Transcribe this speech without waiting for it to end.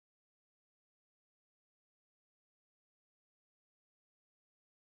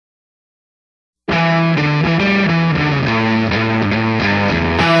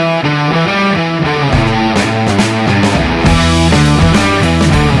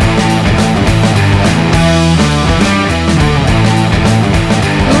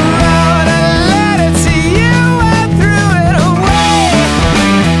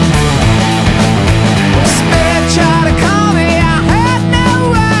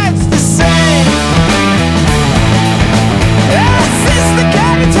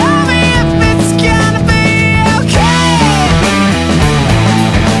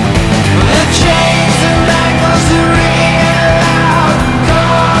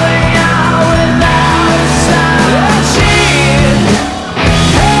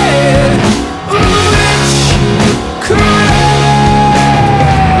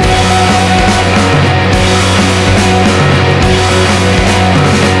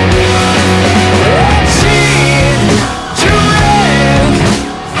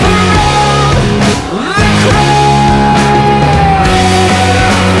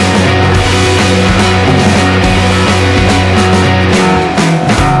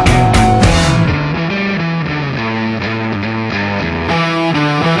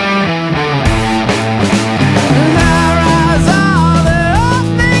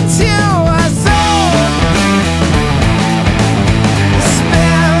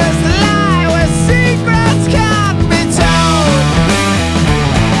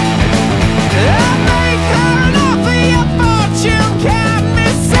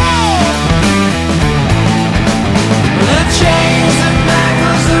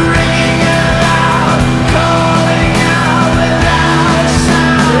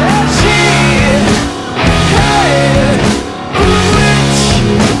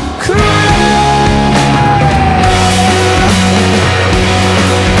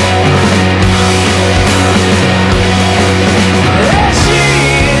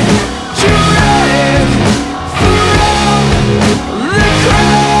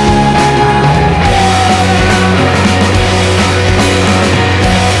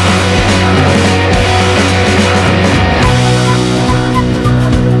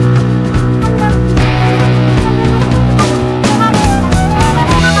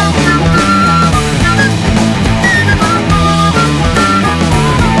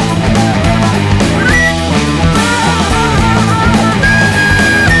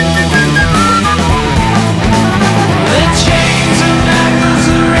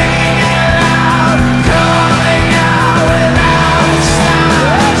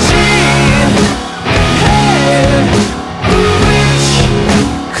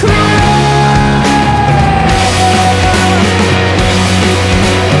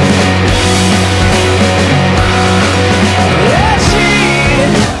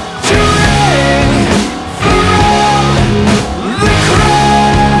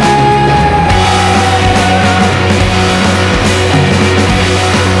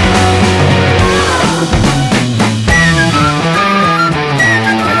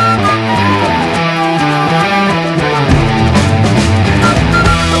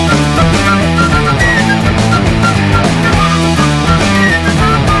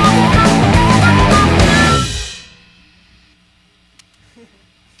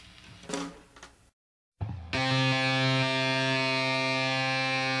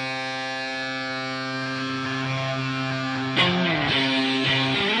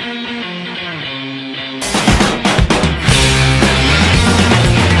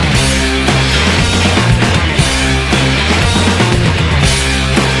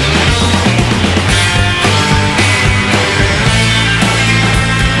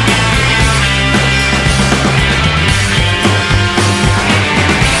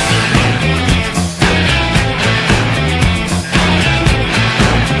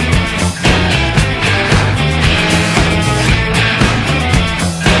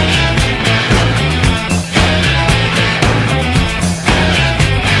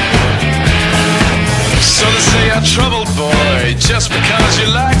just because you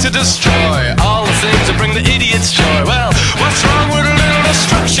like to destroy all the things that bring the idiots joy. Well, what's wrong with a little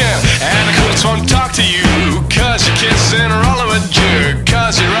destruction? And the coolest won't talk to you, cause you're kissing a roller with Jew,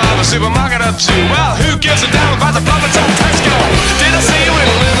 cause you're all a supermarket up to. Well, who gives a damn about the puppets on Tesco? Did I see you in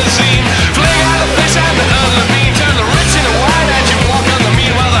a limousine? Fling out the fish and the other bean, turn the rich into wine and you walk on the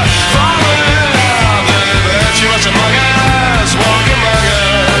mean. While the fallen of the virtuous among us, walk among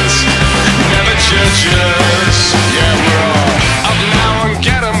us, never judge us. Yeah, we're all up now and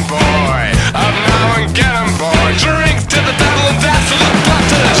get 'em, boy. Up now and get 'em, boy. Drink to the devil and death to the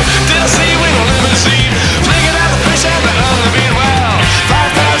pluckers. Did I see you in a limousine? Flinging out the fish and the other bean. Well,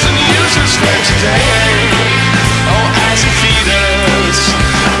 5,000 users for today. Oh, as you feed us,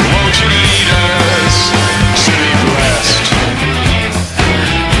 won't you lead us to be blessed?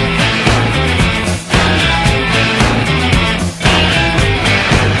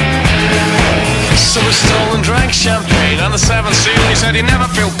 So we stole and drank champagne on the 7th seal. He said you never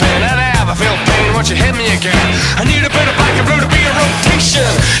feel pain, and I ever feel pain. Won't you hit me again? I need a bit of black and blue to be a rotation.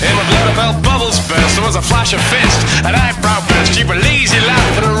 In my blood I felt bubbles burst. There was a flash of fist, an eyebrow burst. You were lazy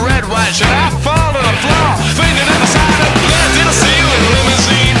laugh and a red white shirt. I fall to the floor, fainted in the side of blood. Did I see you in a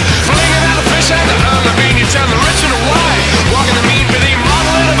limousine? Flinging out the fish and the other bean. You turn the rich into wine, walking the mean, but a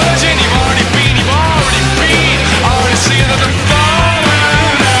model and a virgin. You've already been, already seen at the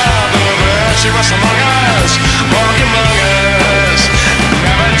fallen of the virtuous among us, walk among us,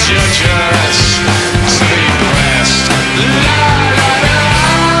 never judge us, so be blessed. La la la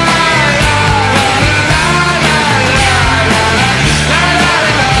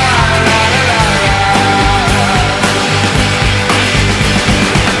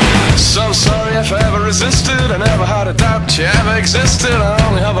So I'm sorry if I ever resisted, I never had a doubt you ever existed. I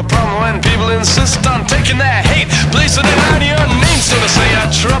only have a problem when people insist on taking their hate, placing it on your name. So to say a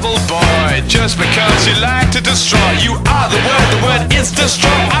troubled boy, just because you like to destroy. You are the word is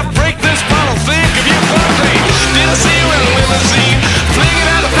destroy.